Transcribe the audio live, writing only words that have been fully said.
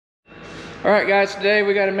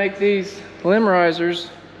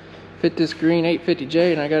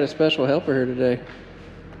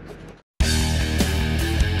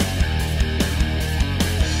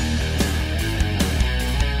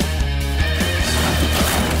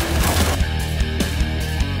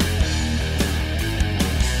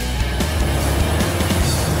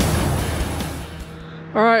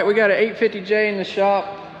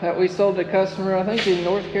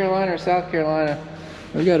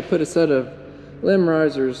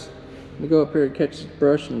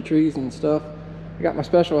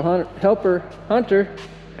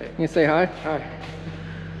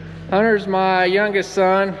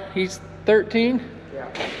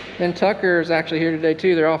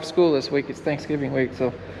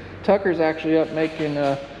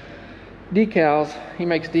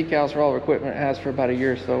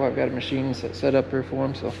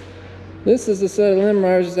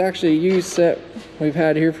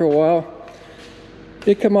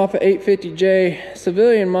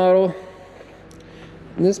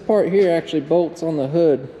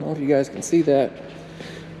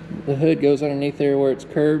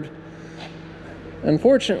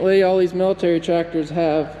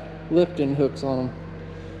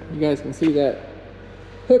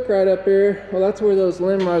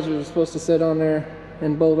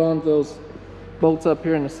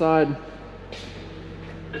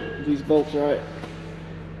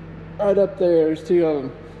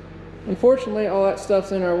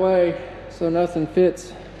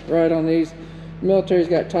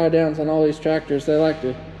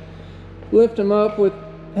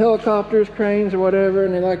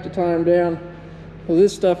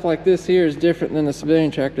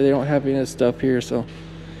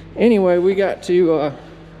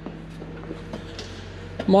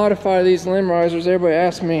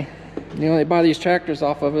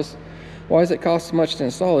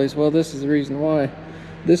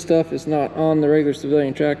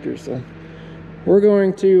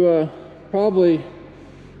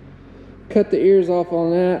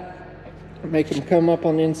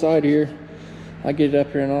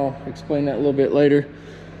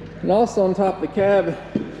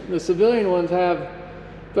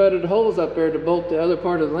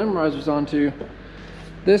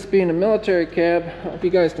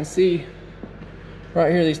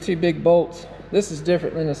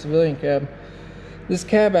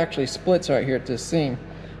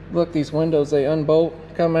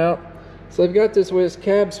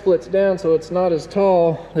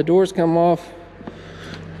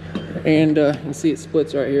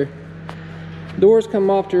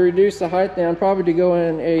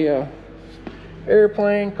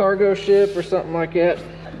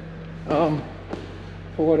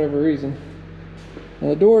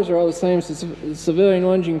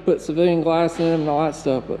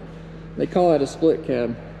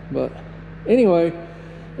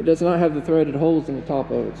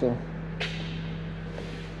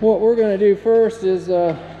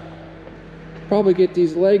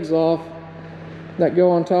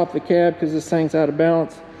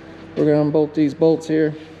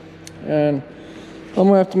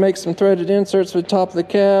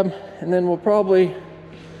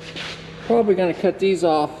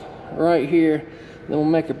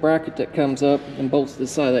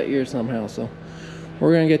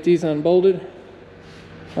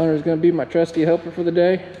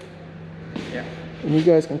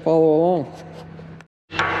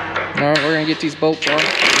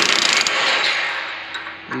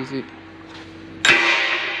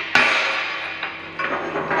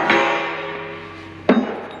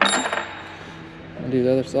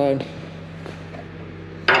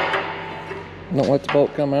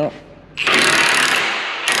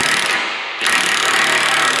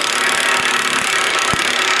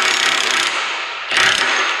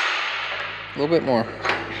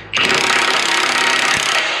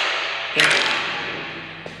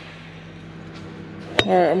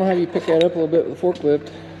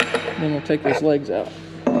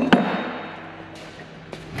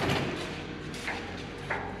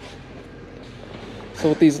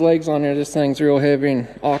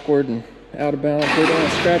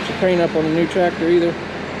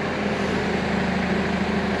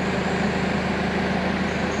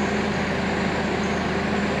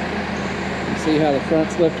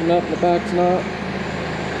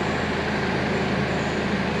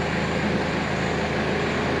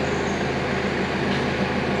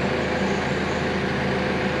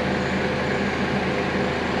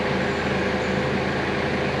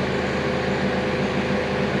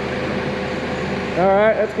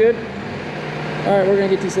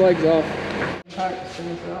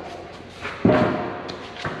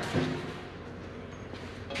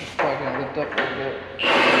Like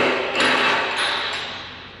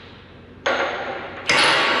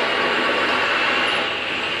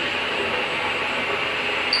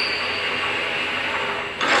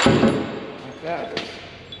that.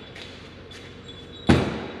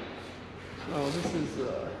 So this is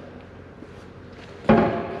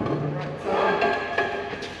right side.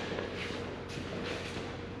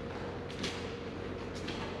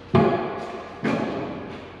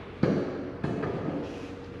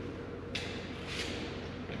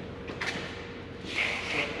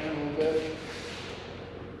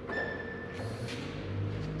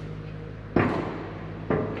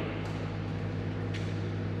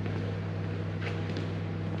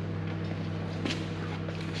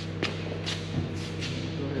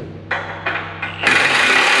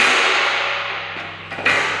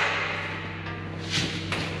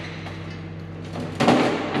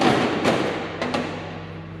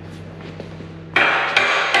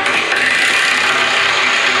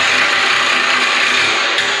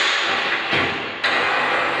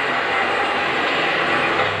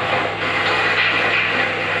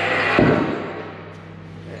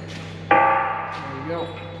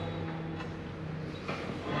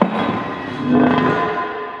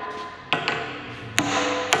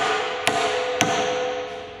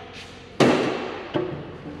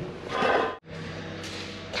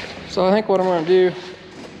 So I think what I'm going to do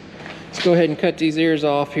is go ahead and cut these ears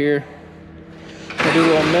off here. I'll do a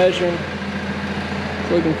little measuring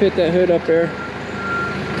so we can fit that hood up there.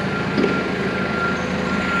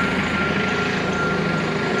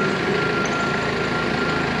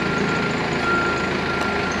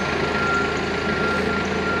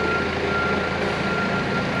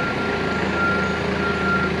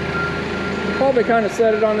 Probably kind of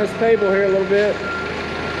set it on this table here a little bit.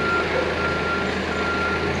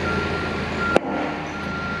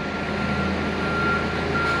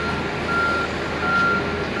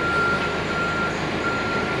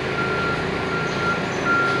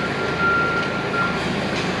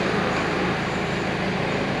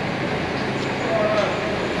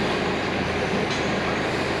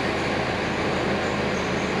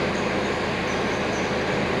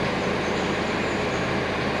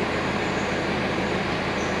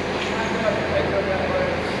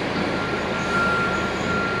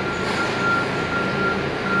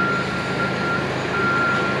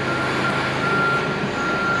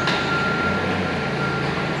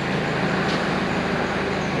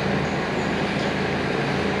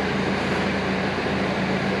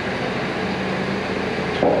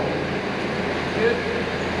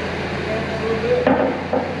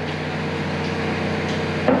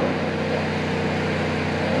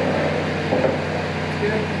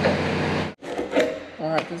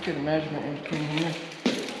 Alright, let's get a measurement in between here.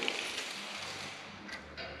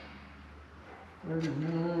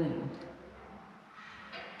 39 and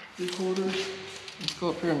 3/4. Let's go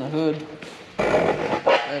up here in the hood.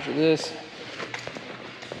 Measure this.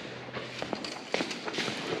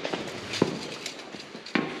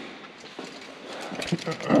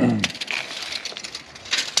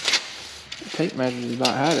 Tape measures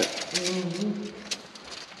about had it.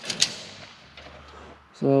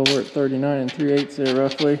 So we're at 39 and 3/8 there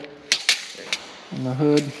roughly on the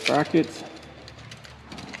hood brackets.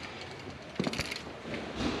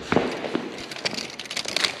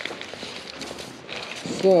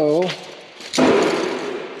 So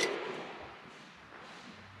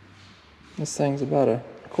this thing's about a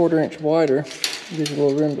 1/4 inch wider. Gives you a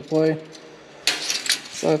little room to play.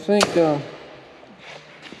 So I think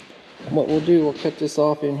what we'll do, we'll cut this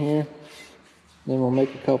off in here. Then we'll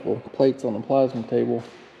make a couple plates on the plasma table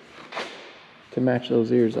to match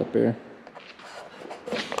those ears up there.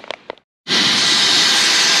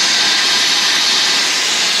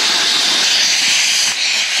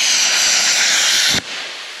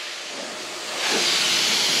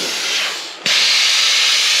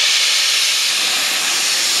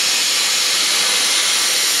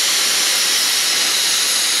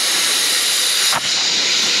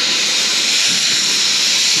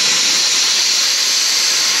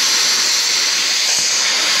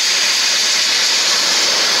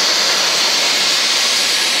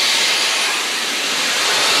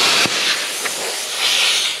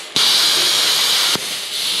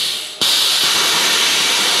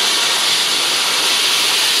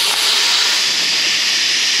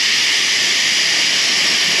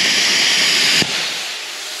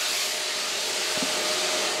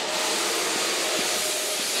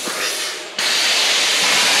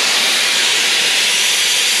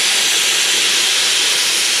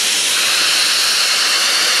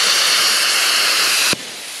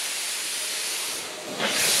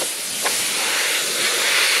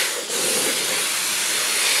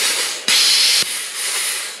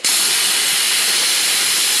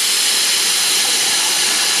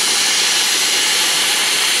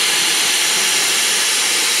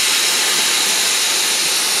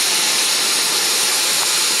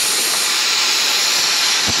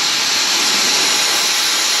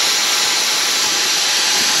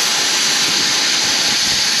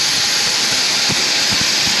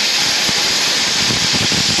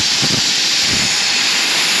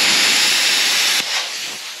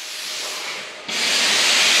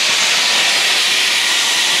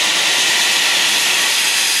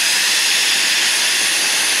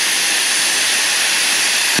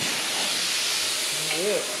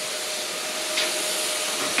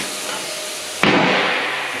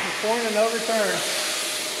 point and overturn.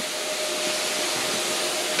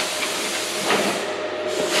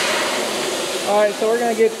 Alright, so we're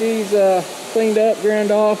going to get these cleaned up,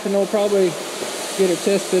 ground off, and we'll probably get a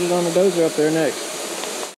test fitted on the dozer up there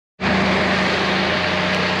next.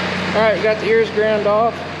 Alright, we got the ears ground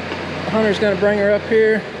off. Hunter's going to bring her up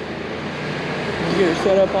here and get her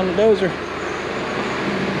set up on the dozer.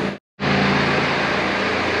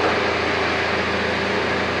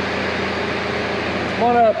 Come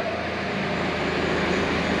on up.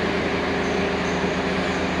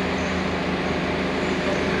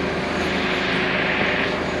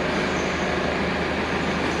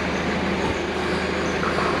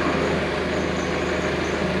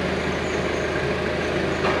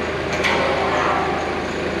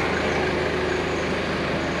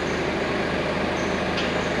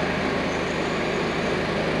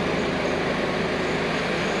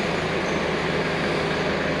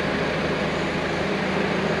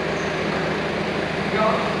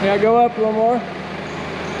 Yeah, go up a little more.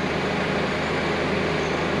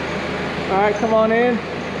 Alright, come on in.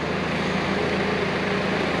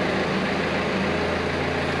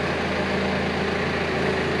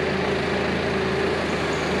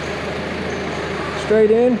 Straight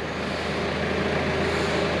in.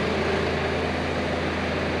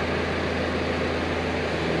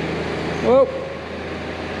 Whoa.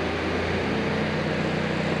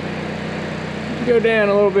 Go down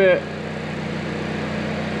a little bit.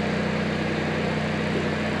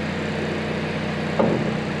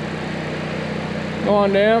 Go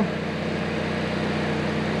on down.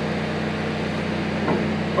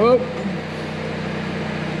 Oh.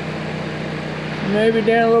 Maybe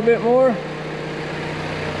down a little bit more. A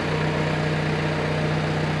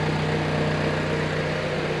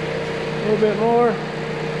little bit more.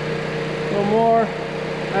 A little more.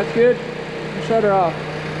 That's good. Shut her off.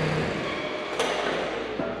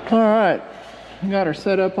 Alright. Got her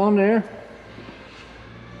set up on there.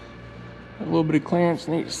 A little bit of clearance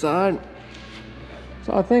on each side.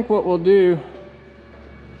 So I think what we'll do,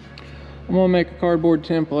 I'm gonna make a cardboard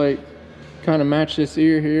template, kind of match this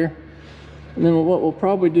ear here. And then what we'll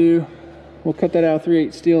probably do, we'll cut that out of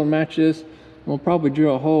 3/8 steel and match this. And we'll probably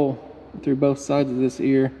drill a hole through both sides of this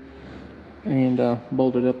ear and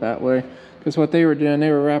bolt it up that way. Because what they were doing, they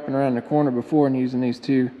were wrapping around the corner before and using these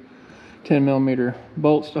two 10mm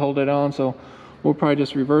bolts to hold it on. So we'll probably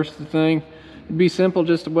just reverse the thing. It'd be simple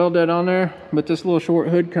just to weld that on there, but this little short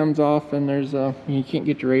hood comes off and there's you can't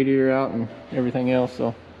get your radiator out and everything else.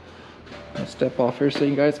 So I'll step off here so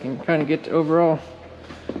you guys can kind of get the overall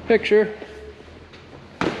picture.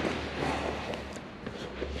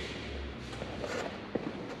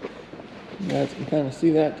 You guys can kind of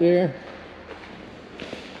see that there.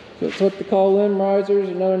 So it's what they call limb risers,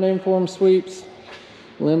 another name for them, sweeps.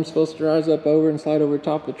 Limb's supposed to rise up over and slide over the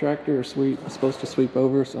top of the tractor, or sweep, it's supposed to sweep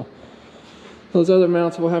over. So those other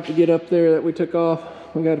mounts we'll have to get up there that we took off.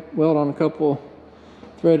 We got to weld on a couple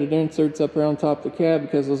threaded inserts up around top of the cab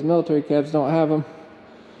because those military cabs don't have them.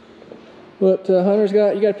 But Hunter's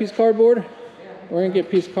got, you got a piece of cardboard? Yeah. We're gonna get a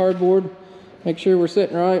piece of cardboard, make sure we're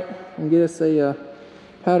sitting right, and get us a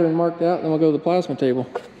pattern marked out, and then we'll go to the plasma table.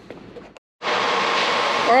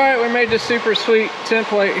 All right, we made this super sweet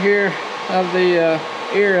template here of the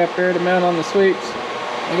ear up there to mount on the sweeps.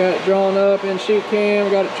 I got it drawn up in sheet cam,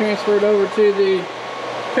 got it transferred over to the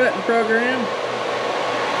cutting program.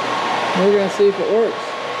 We're gonna see if it works.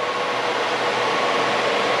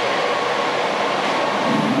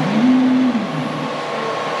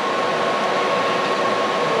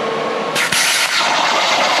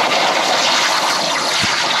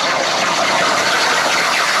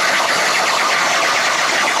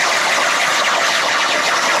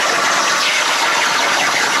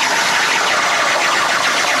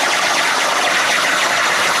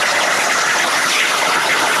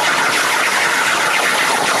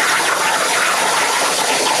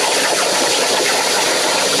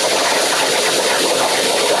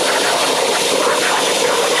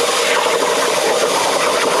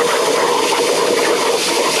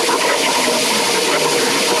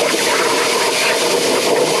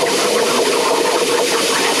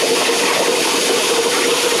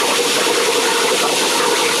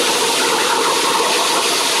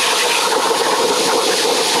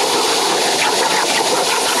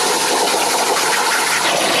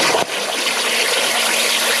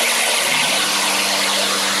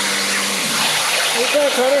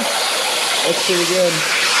 That's pretty good.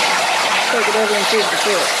 Take it over and see if it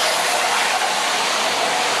fits.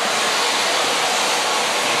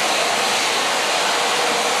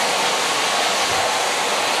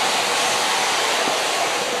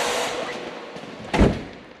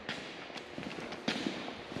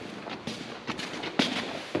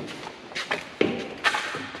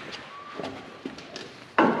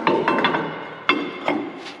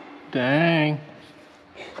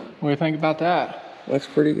 What do you think about that? Looks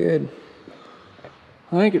pretty good.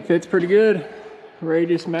 I think it fits pretty good.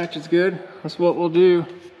 Radius matches good. That's what we'll do.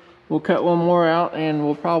 We'll cut one more out and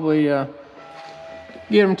we'll probably get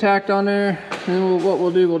them tacked on there. And then what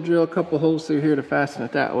we'll do, we'll drill a couple holes through here to fasten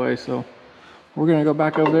it that way. So we're gonna go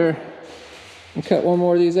back over there and cut one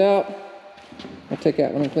more of these out. I'll take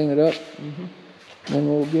that one and clean it up. And then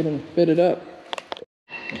we'll get them fitted up.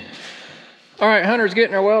 All right, Hunter's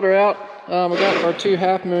getting our welder out. We got our 2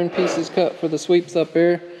 half moon pieces cut for the sweeps up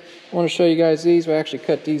there. I want to show you guys these. We actually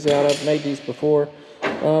cut these out. I've made these before.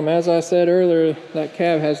 As I said earlier, that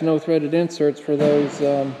cab has no threaded inserts for those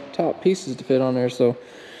top pieces to fit on there. So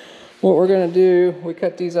what we're going to do, we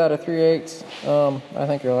cut these out of 3/8. I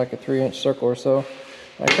think they're like a 3-inch circle or so.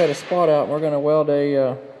 I cut a spot out and we're going to weld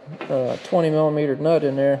a 20mm nut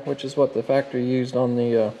in there, which is what the factory used on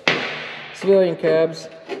the civilian cabs.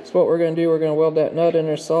 So what we're going to do, we're going to weld that nut in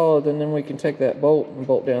there solid, and then we can take that bolt and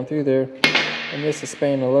bolt down through there. And this is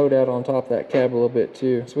spanning the load out on top of that cab a little bit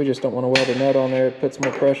too. So we just don't want to weld a nut on there. It puts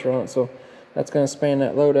more pressure on it. So that's going to span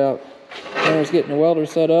that load out. Hunter's getting the welder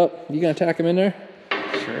set up. You going to tack him in there?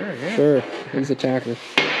 Sure, yeah. Sure, he's a tacker.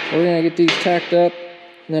 We're going to get these tacked up,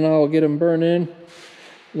 and then I'll get them burned in.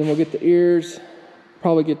 Then we'll get the ears,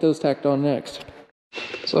 probably get those tacked on next.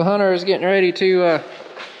 So Hunter is getting ready to,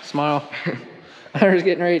 smile. Hunter's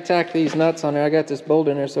getting ready to tack these nuts on there. I got this bolt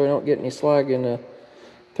in there so we don't get any slag in the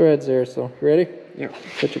threads there. So, you ready? Yep.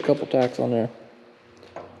 Put your couple tacks on there.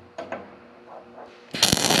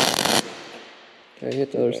 Okay,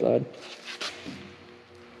 hit the other side.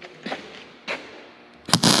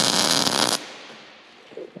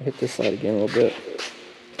 I'll hit this side again a little bit.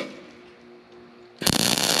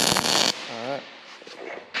 Alright.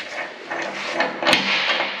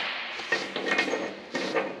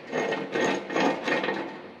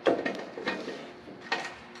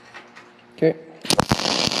 Okay.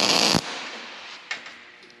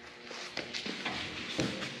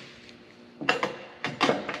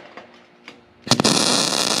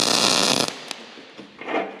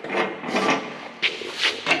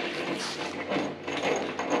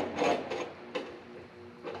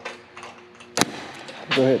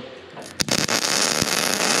 Go ahead.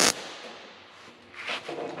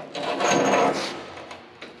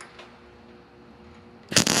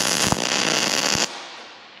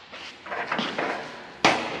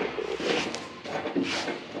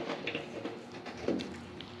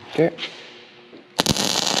 Okay.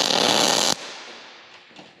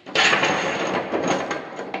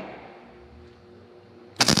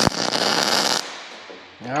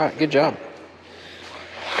 All right, good job.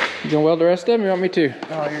 You gonna weld the rest of them, or you want me to?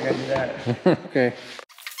 Oh, you're gonna do that. Okay.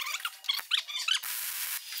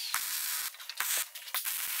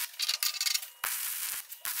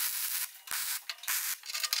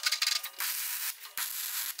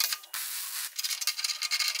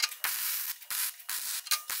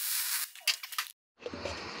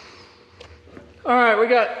 All right, we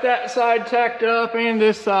got that side tacked up and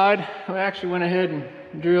this side. We actually went ahead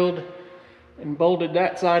and drilled and bolted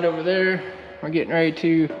that side over there. We're getting ready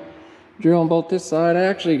to drill and bolt this side. I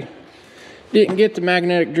actually didn't get the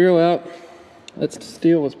magnetic drill out. That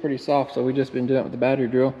steel was pretty soft, so we just been doing it with the battery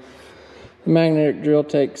drill. The magnetic drill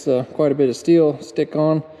takes quite a bit of steel stick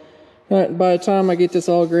on. But by the time I get this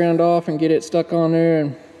all ground off and get it stuck on there,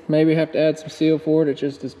 and maybe have to add some steel for it, it's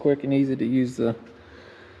just as quick and easy to use the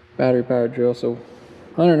battery powered drill. So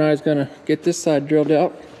Hunter and I is gonna get this side drilled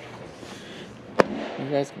out. You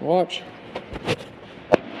guys can watch.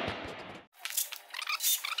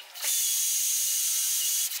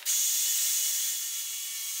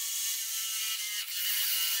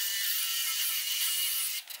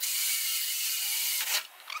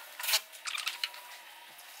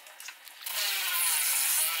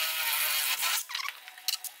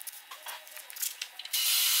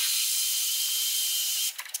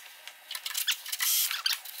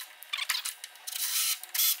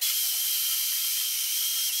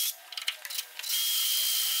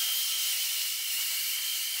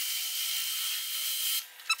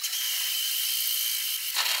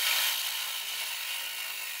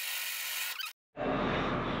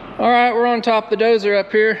 All right, we're on top of the dozer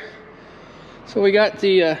up here. So we got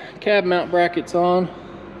the cab mount brackets on.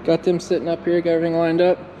 Got them sitting up here, got everything lined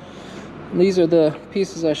up. And these are the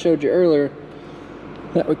pieces I showed you earlier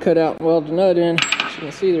that we cut out and welded a nut in. As you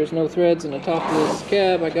can see, there's no threads in the top of this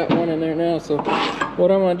cab. I got one in there now. So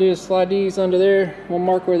what I'm gonna do is slide these under there. We'll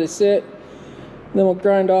mark where they sit. Then we'll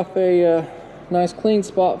grind off a nice clean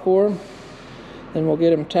spot for them. Then we'll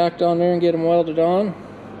get them tacked on there and get them welded on.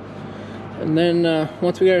 And then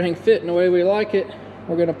once we got everything fitting the way we like it,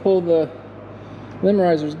 we're gonna pull the limb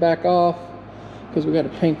risers back off because we got to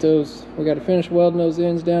paint those. We got to finish welding those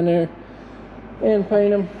ends down there and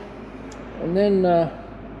paint them, and then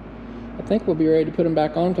I think we'll be ready to put them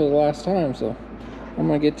back on for the last time. So I'm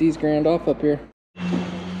gonna get these ground off up here.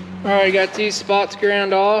 All right, got these spots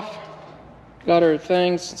ground off. Got our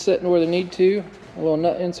things sitting where they need to. Little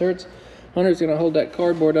nut inserts. Hunter's gonna hold that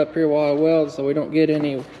cardboard up here while I weld, so we don't get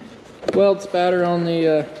any weld spatter on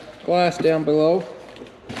the glass down below.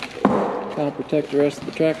 Kind of protect the rest of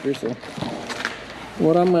the tractor. So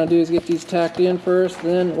what I'm gonna do is get these tacked in first.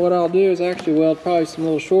 Then what I'll do is actually weld probably some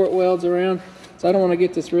little short welds around. So I don't want to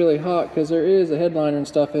get this really hot because there is a headliner and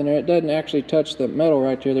stuff in there. It doesn't actually touch the metal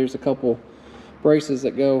right there. There's a couple braces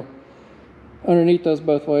that go underneath those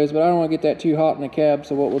both ways, but I don't want to get that too hot in the cab.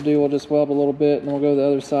 So what we'll do, we'll just weld a little bit and then we'll go to the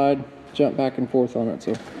other side, jump back and forth on it.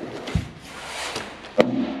 So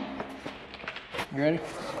you ready?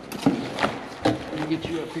 Let me get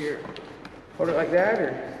you up here. Hold it like that,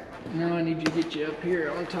 or? No, I need you to get you up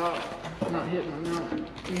here on top, not hitting my mount.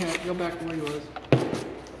 Yeah, go back to where you was.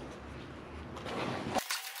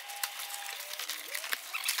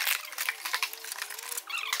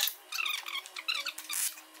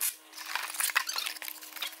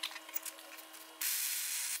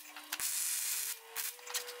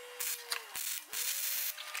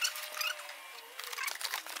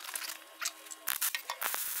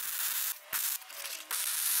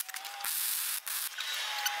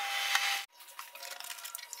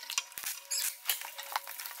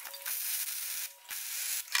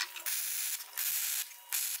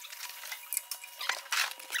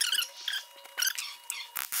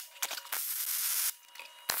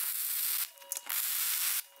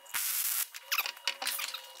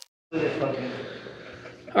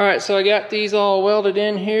 All right, so I got these all welded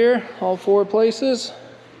in here, all 4 places.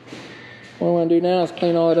 What I'm gonna do now is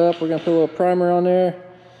clean all it up. We're gonna put a little primer on there,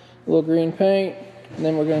 a little green paint, and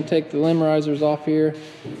then we're gonna take the limerizers off here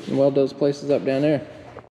and weld those places up down there.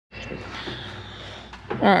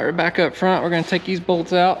 All right, we're back up front. We're gonna take these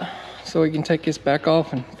bolts out so we can take this back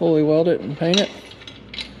off and fully weld it and paint it.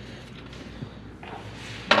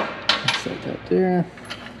 Set that there.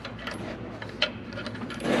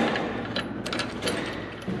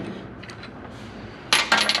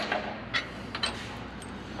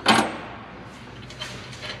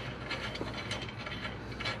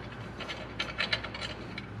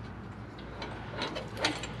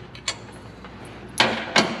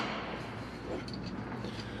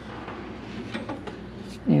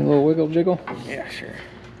 Need a little wiggle jiggle? Yeah, sure.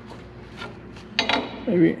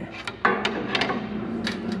 Maybe.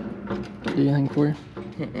 Do anything for you?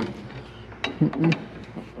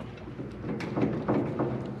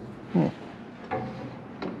 Oh.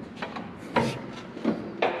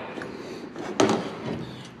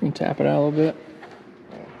 You can tap it out a little bit.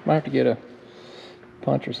 Might have to get a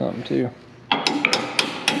punch or something too.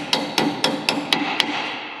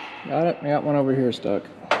 Got it? Got one over here stuck.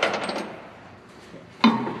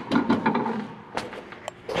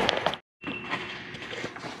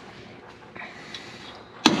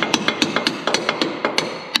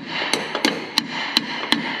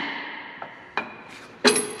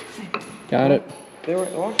 Got it. They were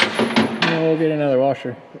washer. No, we'll get another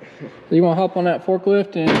washer. So you want to hop on that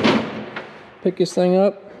forklift and pick this thing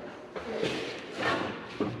up?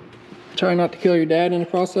 Try not to kill your dad in the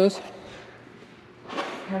process.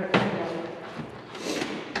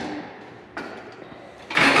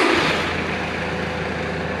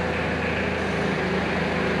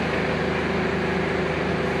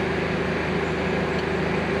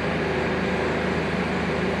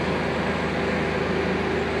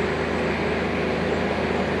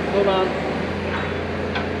 Hold on. I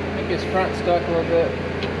think his front stuck a little bit.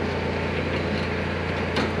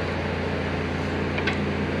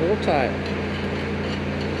 A little tight.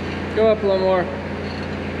 Go up a little more.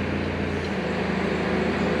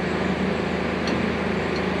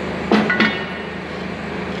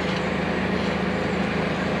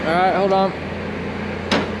 Alright, hold on.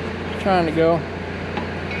 Trying to go.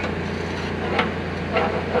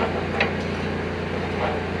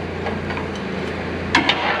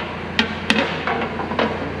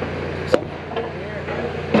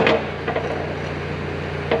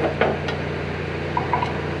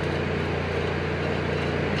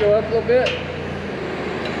 Go up a little bit.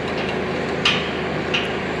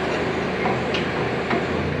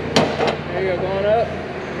 There you go, going up.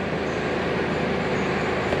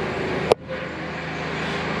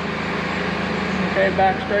 Okay,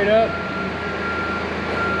 back straight up.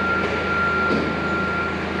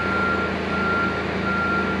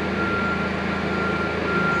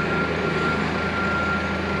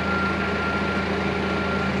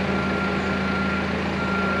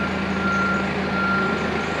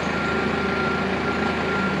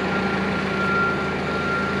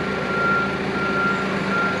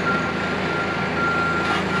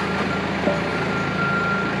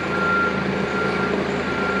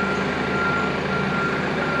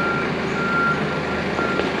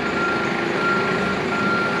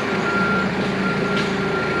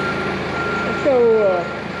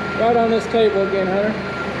 Right on this table again, Hunter.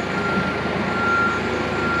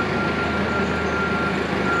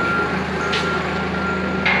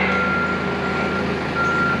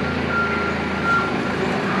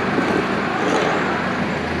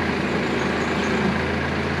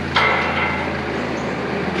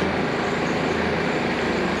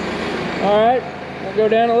 All right, we'll go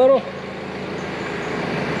down a little.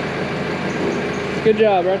 Good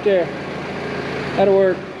job right there. That'll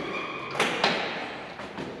work.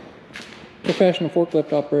 Professional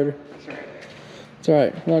forklift operator. That's right. It's all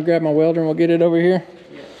right. I'll grab my welder and we'll get it over here.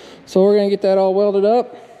 Yeah. So we're gonna get that all welded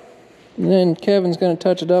up. And then Kevin's gonna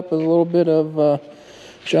touch it up with a little bit of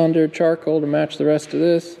John Deere charcoal to match the rest of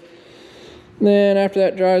this. And then after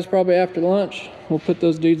that dries, probably after lunch, we'll put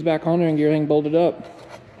those dudes back on there and get everything bolted up.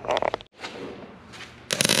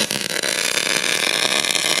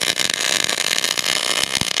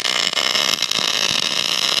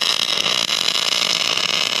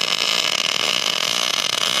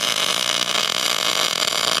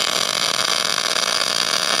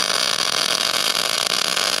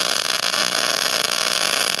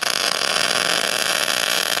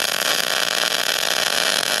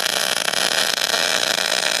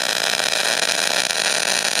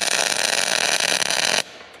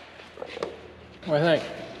 What do you think?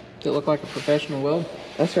 Does it look like a professional weld?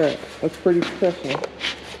 That's right. Looks pretty professional.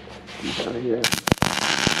 Out of here.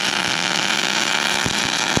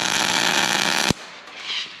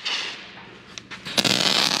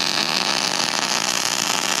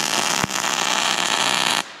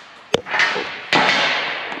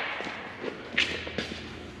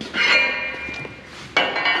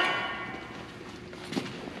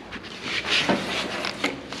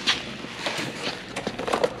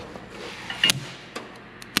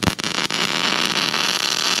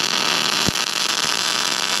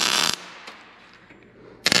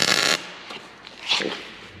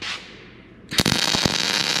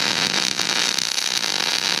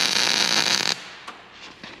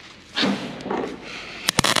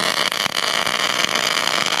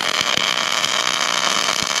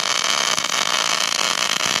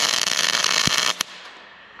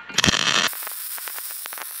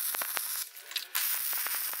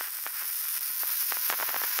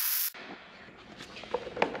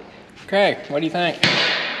 Okay, what do you think?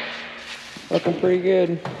 Looking pretty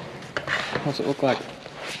good. What's it look like?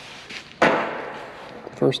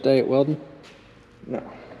 First day at welding? No.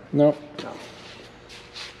 Nope. No.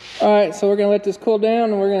 All right, so we're gonna let this cool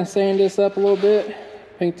down and we're gonna sand this up a little bit.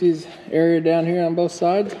 Paint these area down here on both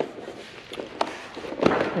sides.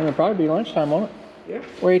 And it'll probably be lunchtime, won't it? Yeah.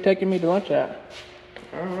 Where are you taking me to lunch at?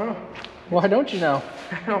 I don't know. Why don't you know?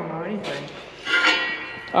 I don't know anything.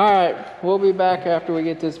 All right, we'll be back after we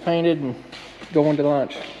get this painted and going to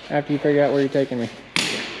lunch, after you figure out where you're taking me.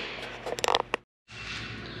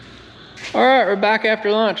 All right, we're back after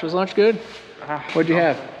lunch. Was lunch good? What'd you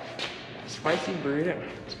have? Spicy burrito.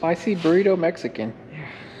 Spicy burrito Mexican. Yeah.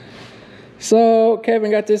 So Kevin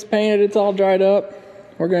got this painted, it's all dried up.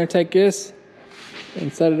 We're gonna take this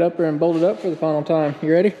and set it up there and bolt it up for the final time.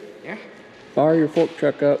 You ready? Yeah. Fire your fork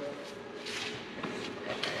truck up.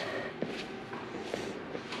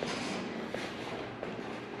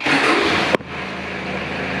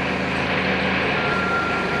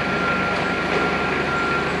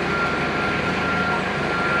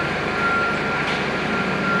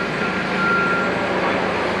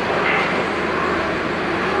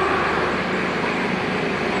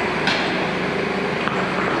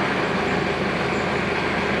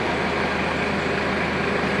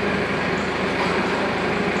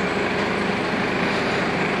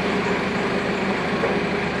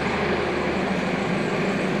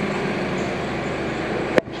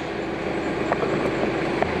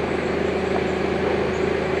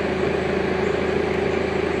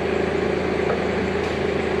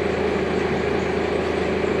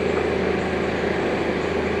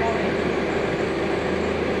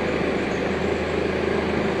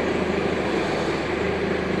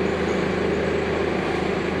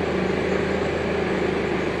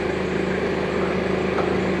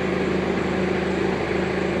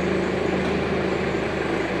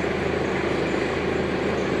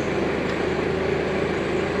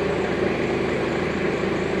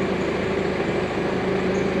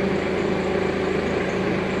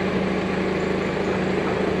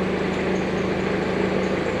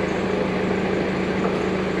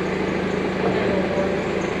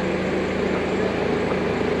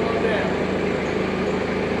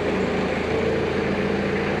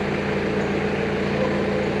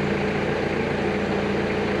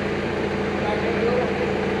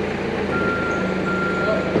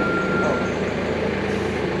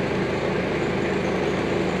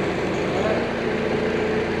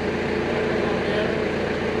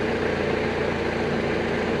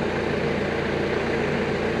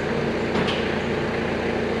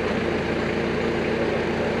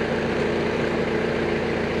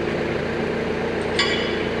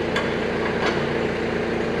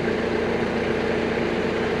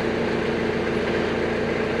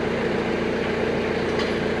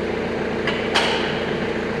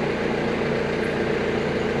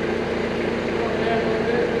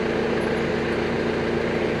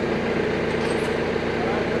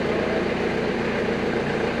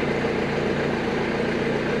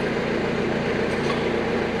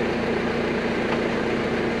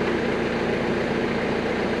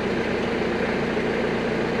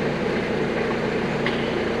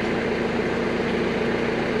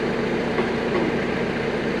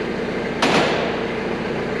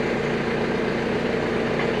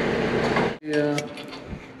 Yeah.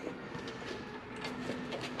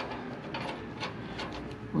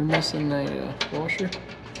 We're missing a washer.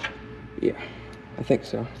 Yeah, I think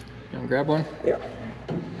so. You wanna grab one? Yeah.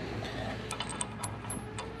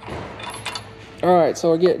 All right, so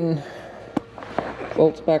we're getting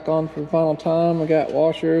bolts back on for the final time. We got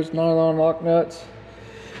washers, nylon lock nuts.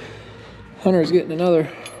 Hunter's getting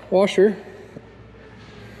another washer.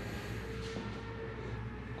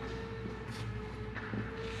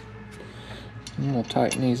 And we'll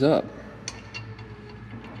tighten these up.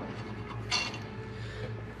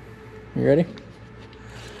 You ready?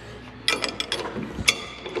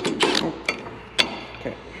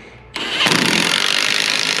 Okay.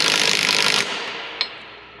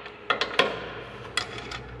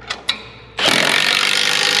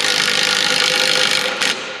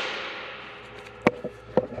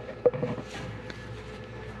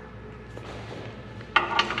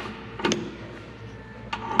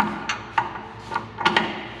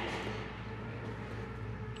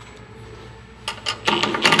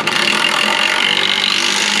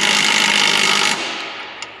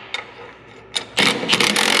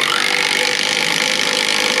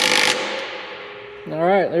 All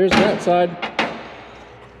right, there's that side. I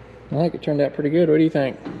think it turned out pretty good. What do you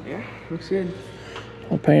think? Yeah, looks good.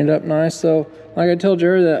 I'll paint it up nice. So, like I told you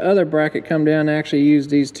earlier, the other bracket come down and actually used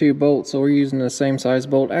these two bolts. So we're using the same size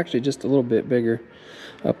bolt, actually just a little bit bigger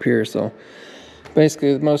up here. So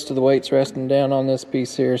basically most of the weight's resting down on this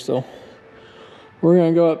piece here. So we're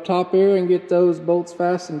gonna go up top here and get those bolts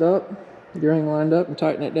fastened up, gearing lined up, and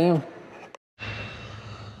tighten it down.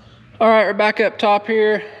 All right, we're back up top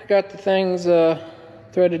here. Got the things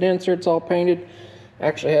threaded inserts all painted.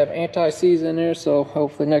 Actually have anti-seize in there, so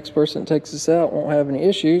hopefully the next person that takes this out won't have any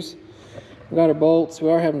issues. We got our bolts. We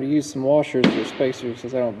are having to use some washers for spacers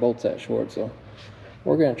because I don't have bolts that short. So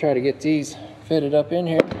we're gonna try to get these fitted up in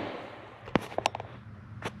here.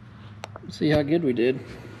 See how good we did.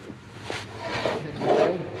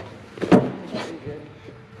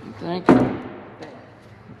 Thank you.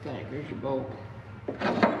 There's your bolt.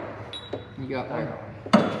 You got one?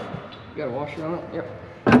 You got a washer on it? Yep.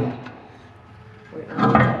 Wait.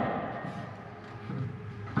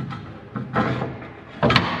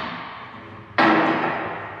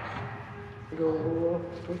 Go a little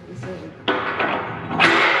with this in.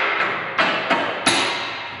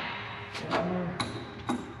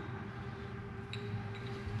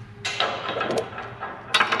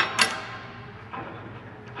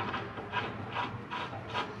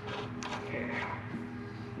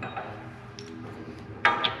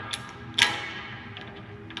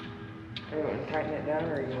 You want to tighten it down,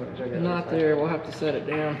 or you want to jug it? Not there. We'll have to set it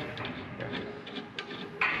down.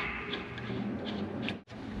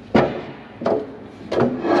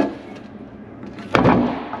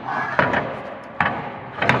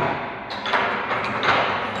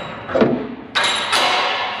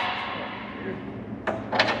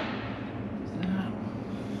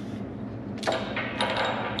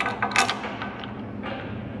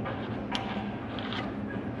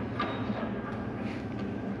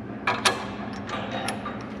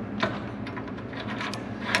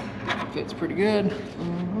 Fits pretty good.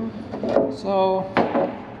 So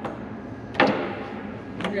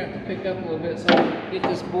we're gonna have to pick up a little bit so I can get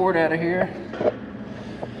this board out of here,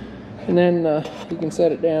 and then you can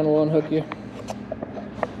set it down. We'll unhook you.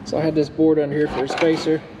 So I had this board under here for a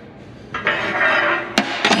spacer. Just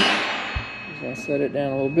gonna set it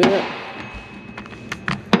down a little bit.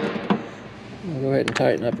 I'll go ahead and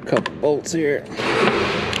tighten up a couple bolts here.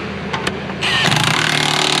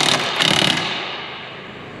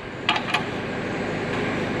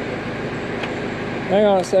 Hang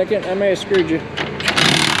on a second, I may have screwed you.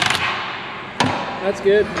 That's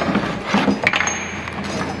good.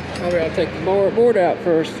 Probably I'll take the board out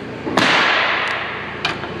first.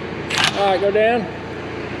 All right, go down.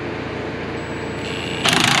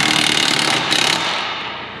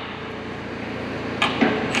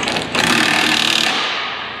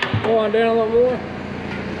 Go on down a little more.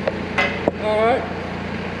 All right.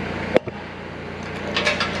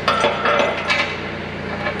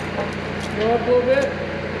 Go up a little bit.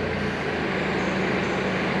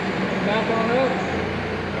 Back on up.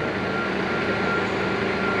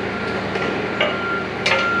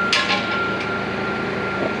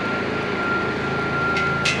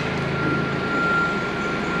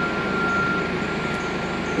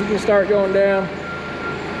 You can start going down.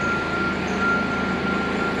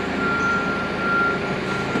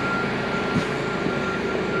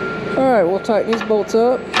 All right, we'll tighten these bolts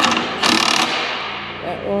up.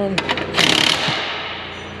 That one.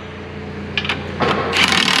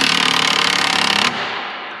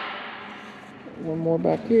 One more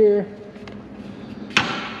back here.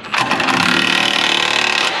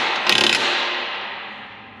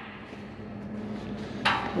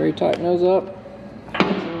 Ready to tighten those up?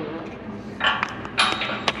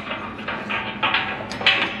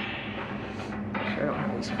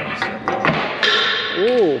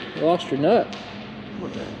 Ooh, lost your nut.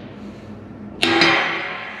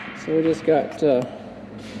 So we just got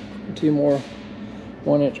 2 more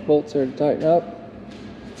 1-inch bolts there to tighten up.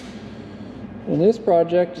 When this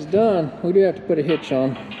project is done, we do have to put a hitch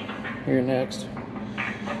on here next.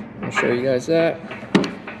 I'll show you guys that.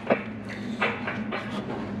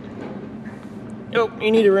 Oh,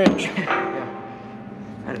 you need a wrench. Yeah.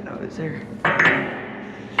 I didn't know it was there.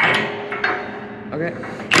 Okay.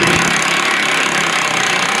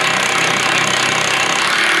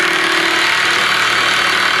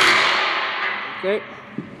 Okay.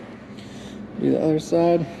 Do the other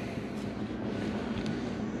side.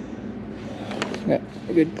 Got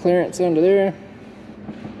a good clearance under there.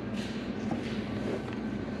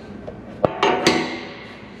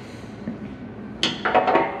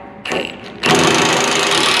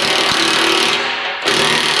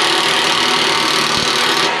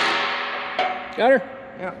 Got her?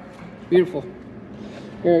 Yeah. Beautiful.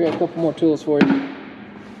 Here, I got a couple more tools for you.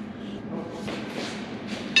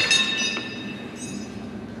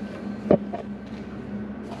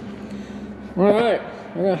 All right,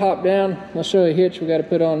 we're gonna hop down. I'll show you a hitch we got to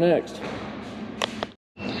put on next.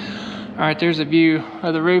 All right, there's a view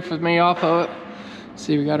of the roof with me off of it.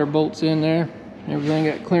 See, we got our bolts in there. Everything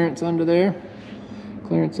got clearance under there.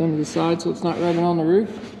 Clearance under the side so it's not rubbing on the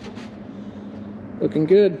roof. Looking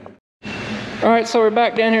good. All right, so we're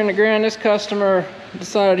back down here in the ground. This customer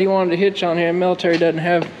decided he wanted a hitch on here. Military doesn't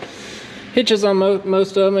have hitches on most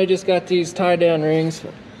of them. They just got these tie down rings.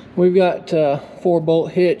 We've got a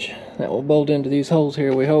 4-bolt hitch that will bolt into these holes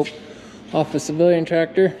here, we hope, off the civilian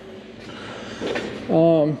tractor.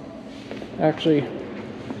 Actually,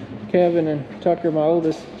 Kevin and Tucker, my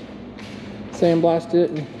oldest, sandblasted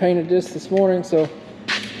it and painted this morning, so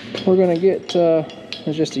we're gonna get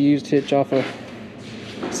it's just a used hitch off a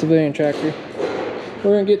civilian tractor.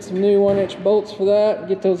 We're gonna get some new 1-inch bolts for that,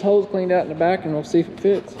 get those holes cleaned out in the back, and we'll see if it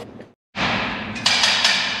fits.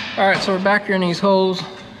 All right, so we're back here in these holes,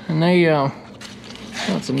 and they got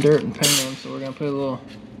some dirt and paint on them, so we're gonna put a little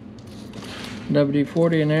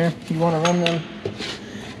WD-40 in there. You want to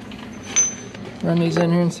run these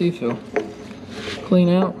in here and see if they'll clean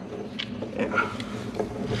out. Yeah.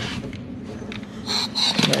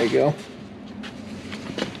 There you go.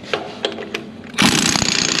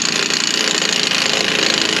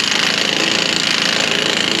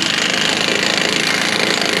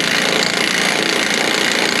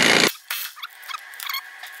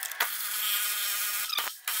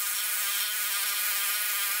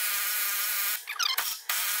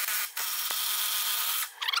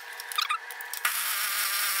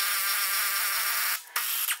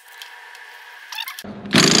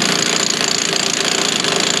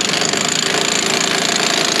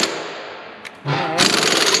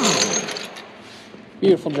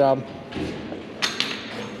 Beautiful job.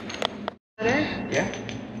 Yeah.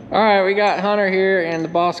 All right, we got Hunter here and the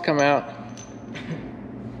boss come out.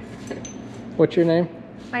 What's your name?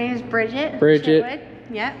 My name is Bridget. Bridget. Sherwood.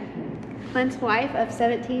 Yep. Clint's wife of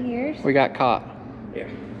 17 years. We got caught. Yeah.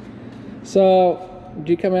 So, did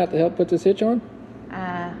you come out to help put this hitch on?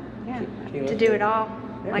 Yeah. To do it all,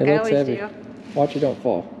 like It I looks always heavy. do. Watch you don't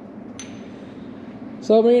fall.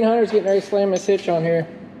 So me and Hunter's getting ready to slam this hitch on here.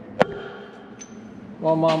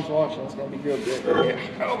 While Mom's watching, it's gonna be real good.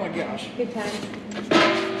 Yeah. Oh my gosh. Good times.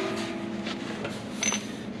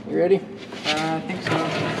 You ready? I think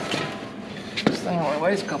so. This thing only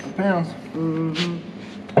weighs a couple pounds. Mm-hmm.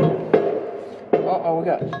 Uh-oh, we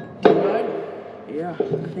got denied. Yeah, I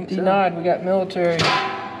think Denied, we got military so.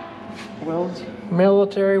 Welds.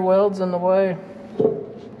 military welds in the way.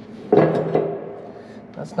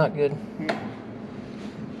 That's not good.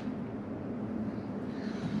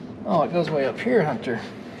 Oh, it goes way up here, Hunter.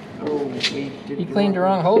 Oh, we did. You cleaned the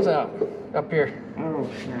wrong holes out up here. Oh,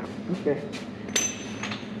 snap. Okay.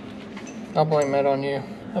 I'll blame that on you.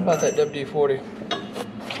 How about that WD-40?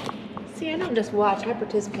 See, I don't just watch, I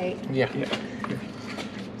participate. Yeah.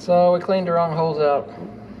 So we cleaned the wrong holes out.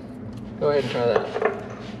 Go ahead and try that.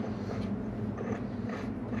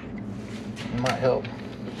 It might help.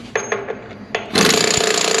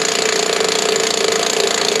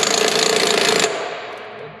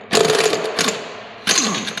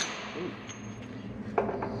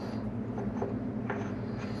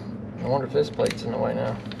 I wonder if this plate's in the way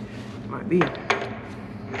now. Might be.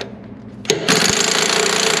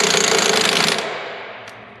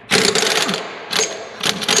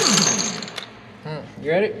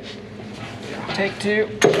 You ready? Take 2.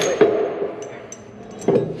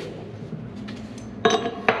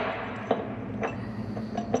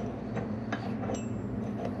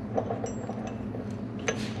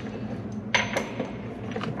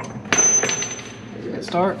 Good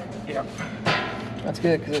start? Yeah. That's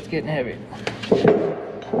good because it's getting heavy.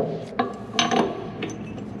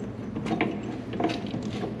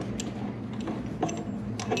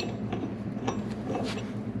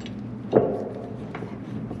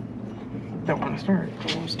 Don't want to start.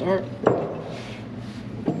 Don't want to start.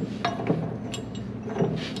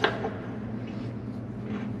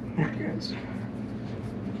 There it goes.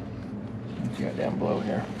 What you got down below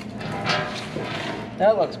here?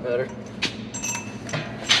 That looks better.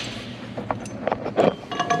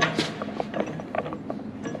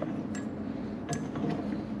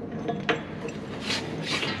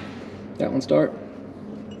 That one start?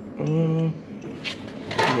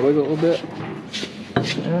 Wiggle a little bit.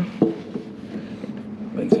 Yeah.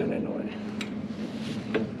 Legs are in the way.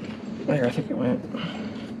 There, I think it went.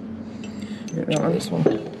 Get that on this one.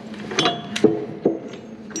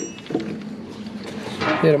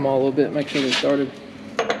 Hit them all a little bit, make sure they started.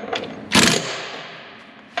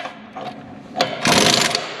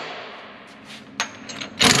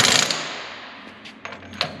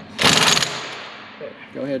 Okay,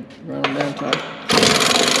 go ahead, run them down tight.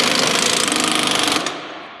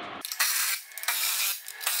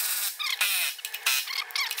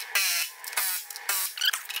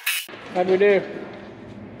 How'd we do?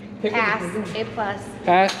 Pass. A+.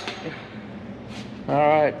 Pass?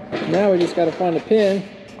 Alright, now we just got to find a pin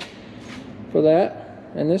for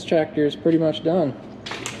that, and this tractor is pretty much done.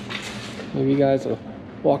 Give you guys a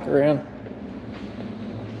walk around.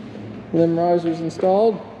 Limb risers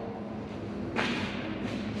installed.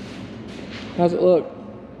 How's it look?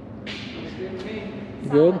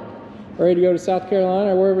 Good? Ready to go to South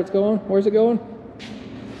Carolina or wherever it's going? Where's it going?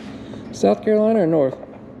 South Carolina or north?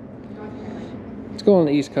 It's going on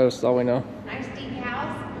the East Coast, is all we know. Nice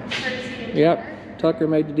decals. Courtesy of Yep, Tucker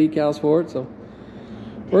made the decals for it, so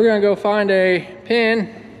we're gonna go find a pin.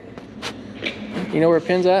 You know where a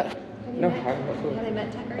pin's at? No. Have they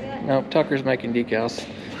met Tucker yet? No, Tucker's making decals.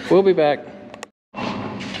 We'll be back.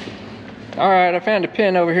 All right, I found a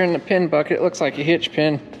pin over here in the pin bucket. It looks like a hitch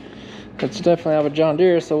pin. It's definitely out of a John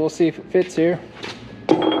Deere, so we'll see if it fits here.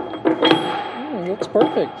 It looks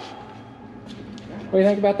perfect. What do you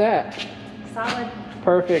think about that? Solid.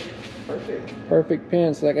 Perfect. Perfect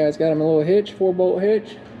pin. So that guy's got him a little hitch, 4-bolt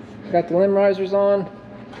hitch. Got the limb risers on.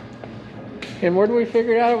 And where do we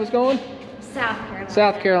figure out it was going? South Carolina.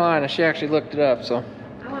 South Carolina. She actually looked it up, so.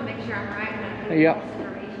 I want to make sure I'm right. Yep.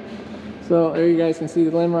 So there you guys can see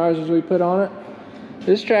the limb risers we put on it.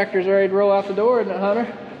 This tractor's ready to roll out the door, isn't it, Hunter?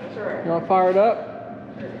 That's right. You want to fire it up?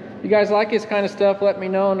 If you guys like this kind of stuff, let me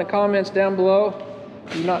know in the comments down below.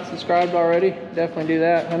 If you're not subscribed already, definitely do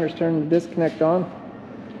that. Hunter's turned the disconnect on.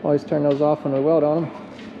 Always turn those off when we weld on them.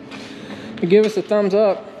 You give us a thumbs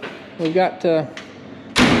up. We've got a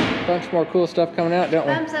bunch more cool stuff coming out, don't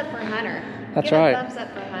we? Thumbs up for Hunter. That's Give right. A thumbs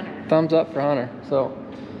up for Hunter. Thumbs up for Hunter. So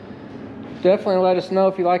definitely let us know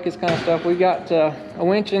if you like this kind of stuff. We got a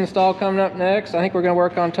winch install coming up next. I think we're going to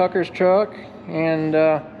work on Tucker's truck, and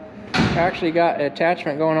actually got an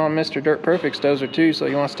attachment going on Mr. Dirt Perfect's dozer too, so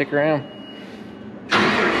you want to stick around.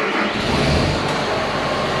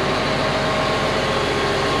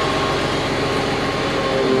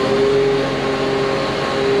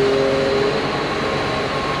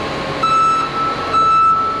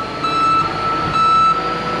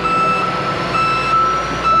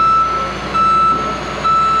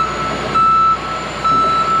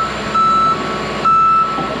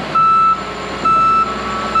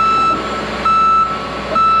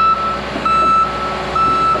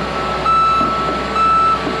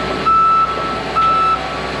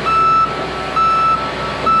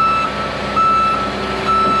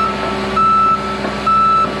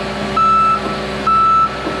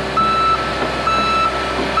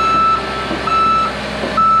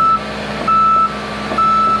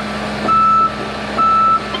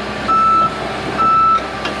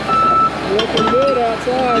 Looking good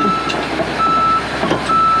outside.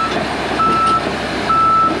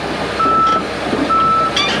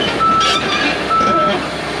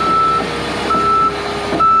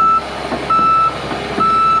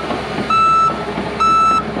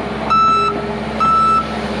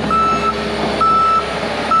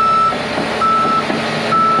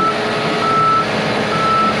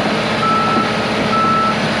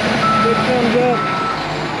 Good thumbs up.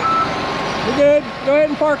 You're good. Go ahead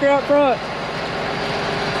and park her out front.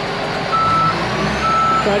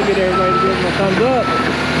 Try to get everybody to give them a thumbs up.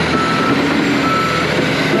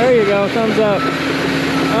 There you go, thumbs up.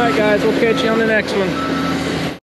 All right, guys, we'll catch you on the next one.